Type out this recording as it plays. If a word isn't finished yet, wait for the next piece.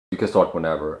can start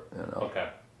whenever, you know. Okay.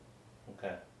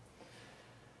 Okay.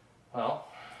 Well,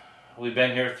 we've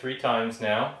been here 3 times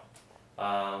now.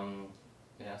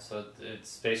 Yeah, so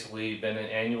it's basically been an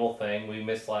annual thing. We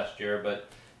missed last year, but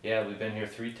yeah, we've been here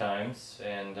 3 times,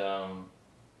 and I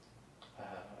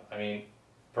mean,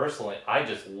 personally, I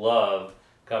just love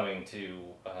coming to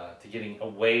getting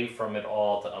away from it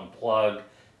all, to unplug.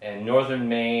 And Northern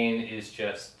Maine is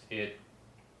just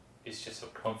it's just so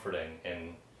comforting,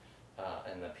 and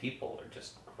the people are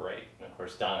just great. And of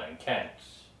course, Donna and Kent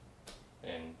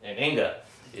and Inga,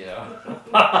 you know,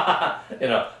 you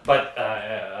know, but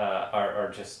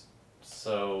are just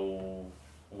so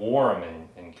warm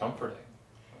and comforting.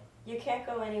 You can't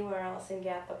go anywhere else and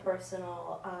get the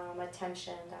personal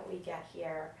attention that we get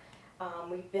here.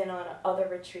 We've been on other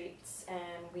retreats,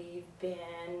 and we've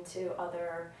been to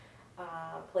other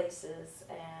places,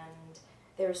 and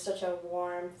there's such a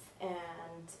warmth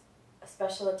and a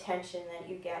special attention that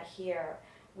you get here.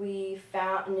 We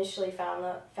initially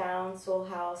found Sewall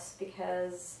House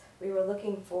because we were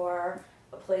looking for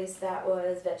a place that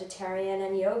was vegetarian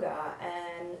and yoga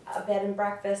and a bed and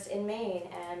breakfast in Maine.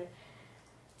 And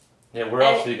yeah, where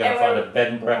else are you going to find a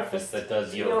bed and breakfast that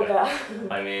does yoga?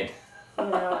 I mean, you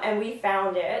know, and we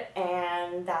found it,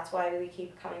 and that's why we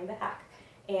keep coming back.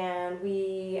 And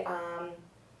we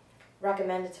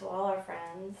recommend it to all our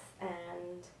friends,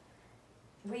 and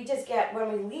we just get,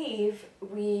 when we leave,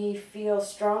 we feel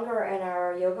stronger in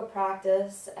our yoga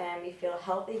practice, and we feel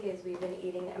healthy because we've been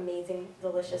eating amazing,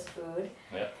 delicious food.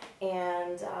 Yep.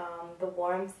 And the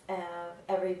warmth of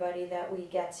everybody that we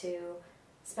get to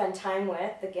spend time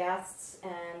with, the guests,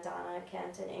 and Donna,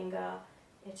 Kent, and Inga,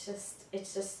 it's just,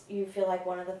 you feel like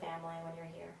one of the family when you're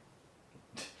here.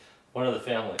 One of the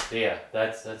family, yeah,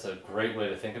 that's a great way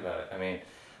to think about it. I mean,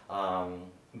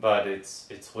 but it's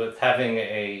with having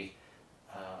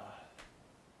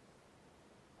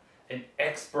an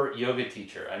expert yoga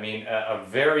teacher. I mean, a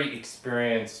very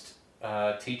experienced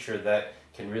teacher that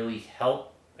can really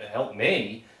help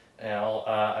me. You know,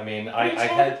 I mean,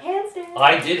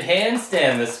 I did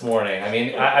handstand this morning. I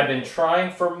mean, I've been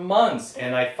trying for months,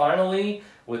 and I finally,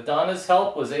 with Donna's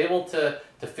help, was able to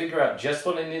figure out just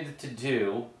what I needed to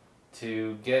do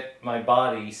to get my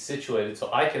body situated so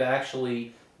I could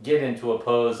actually get into a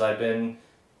pose I've been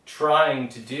trying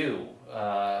to do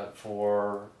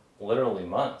for literally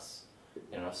months.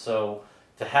 You know, so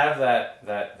to have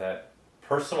that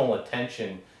personal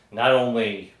attention, not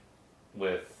only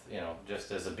with, you know,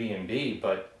 just as a B&B,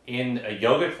 but in a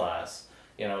yoga class,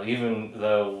 you know, even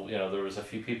though, you know, there was a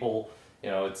few people, you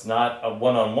know, it's not a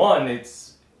one-on-one,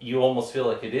 it's, you almost feel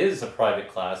like it is a private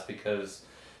class because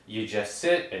you just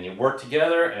sit and you work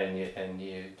together and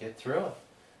you get through it,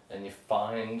 and you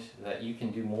find that you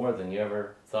can do more than you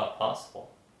ever thought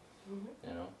possible. Mm-hmm.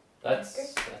 You know,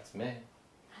 that's me.